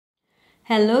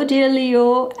Hello, dear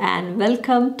Leo, and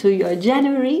welcome to your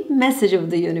January message of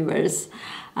the universe.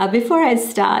 Before I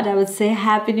start, I would say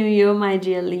Happy New Year, my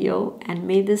dear Leo, and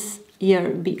may this year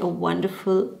be a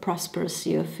wonderful, prosperous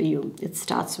year for you. It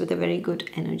starts with a very good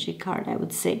energy card, I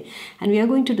would say. And we are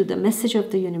going to do the message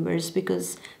of the universe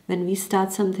because when we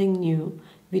start something new,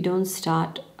 we don't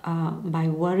start by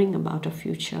worrying about our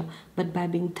future, but by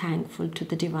being thankful to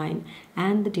the divine.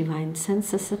 And the divine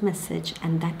sends us a message,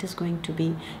 and that is going to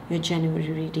be your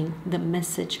January reading, the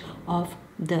message of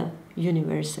the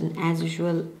universe. And as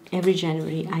usual, every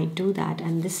January I do that,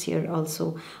 and this year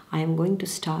also I am going to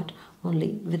start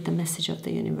only with the message of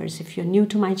the universe. If you're new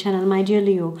to my channel, my dear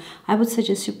Leo, I would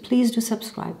suggest you please do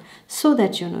subscribe so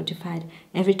that you're notified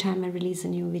every time I release a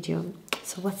new video.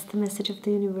 So what's the message of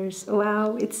the universe?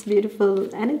 Wow, it's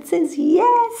beautiful, and it says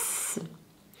yes.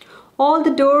 All the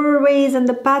doorways and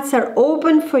the paths are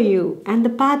open for you, and the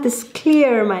path is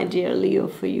clear, my dear Leo,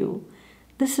 for you.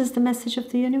 This is the message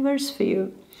of the universe for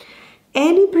you.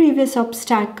 Any previous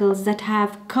obstacles that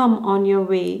have come on your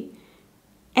way,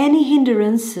 any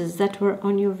hindrances that were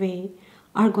on your way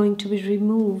are going to be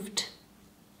removed,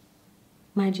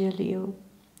 my dear Leo.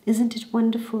 Isn't it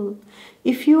wonderful?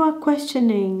 If you are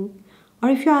questioning or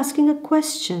if you're asking a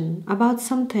question about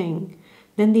something,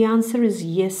 then the answer is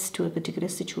yes to a particular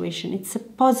situation. It's a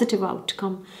positive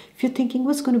outcome. If you're thinking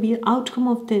what's going to be the outcome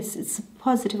of this, it's a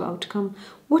positive outcome.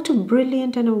 What a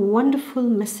brilliant and a wonderful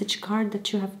message card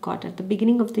that you have got at the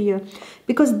beginning of the year,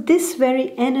 because this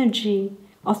very energy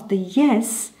of the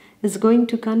yes is going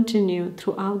to continue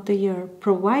throughout the year,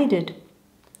 provided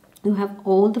you have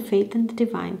all the faith in the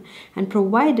divine and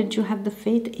provided you have the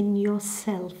faith in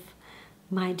yourself,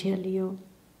 my dear Leo.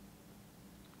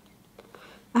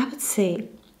 I would say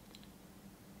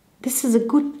this is a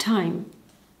good time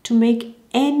to make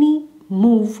any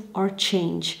move or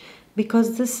change,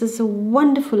 because this is a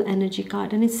wonderful energy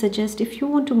card, and it suggests if you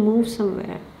want to move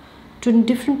somewhere to a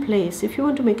different place, if you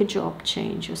want to make a job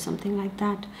change or something like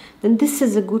that, then this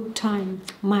is a good time,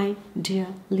 my dear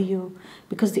Leo,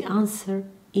 because the answer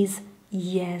is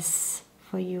yes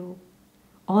for you.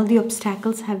 All the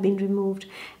obstacles have been removed,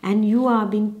 and you are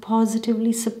being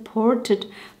positively supported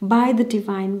by the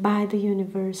divine, by the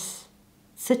universe.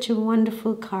 Such a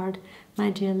wonderful card, my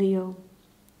dear Leo.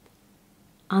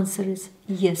 Answer is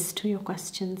yes to your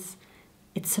questions.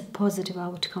 It's a positive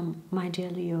outcome, my dear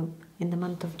Leo, in the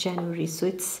month of January. So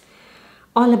it's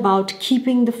all about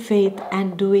keeping the faith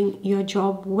and doing your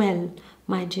job well,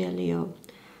 my dear Leo.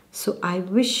 So I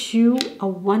wish you a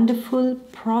wonderful,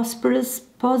 prosperous,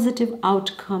 positive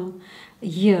outcome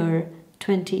year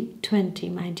 2020,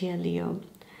 my dear Leo.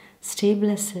 Stay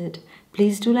blessed.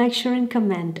 Please do like, share and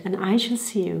comment, and I shall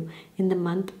see you in the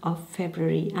month of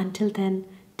February. Until then,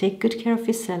 take good care of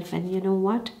yourself, and you know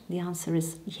what? The answer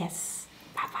is yes.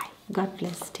 Bye-bye. God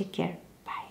bless. Take care.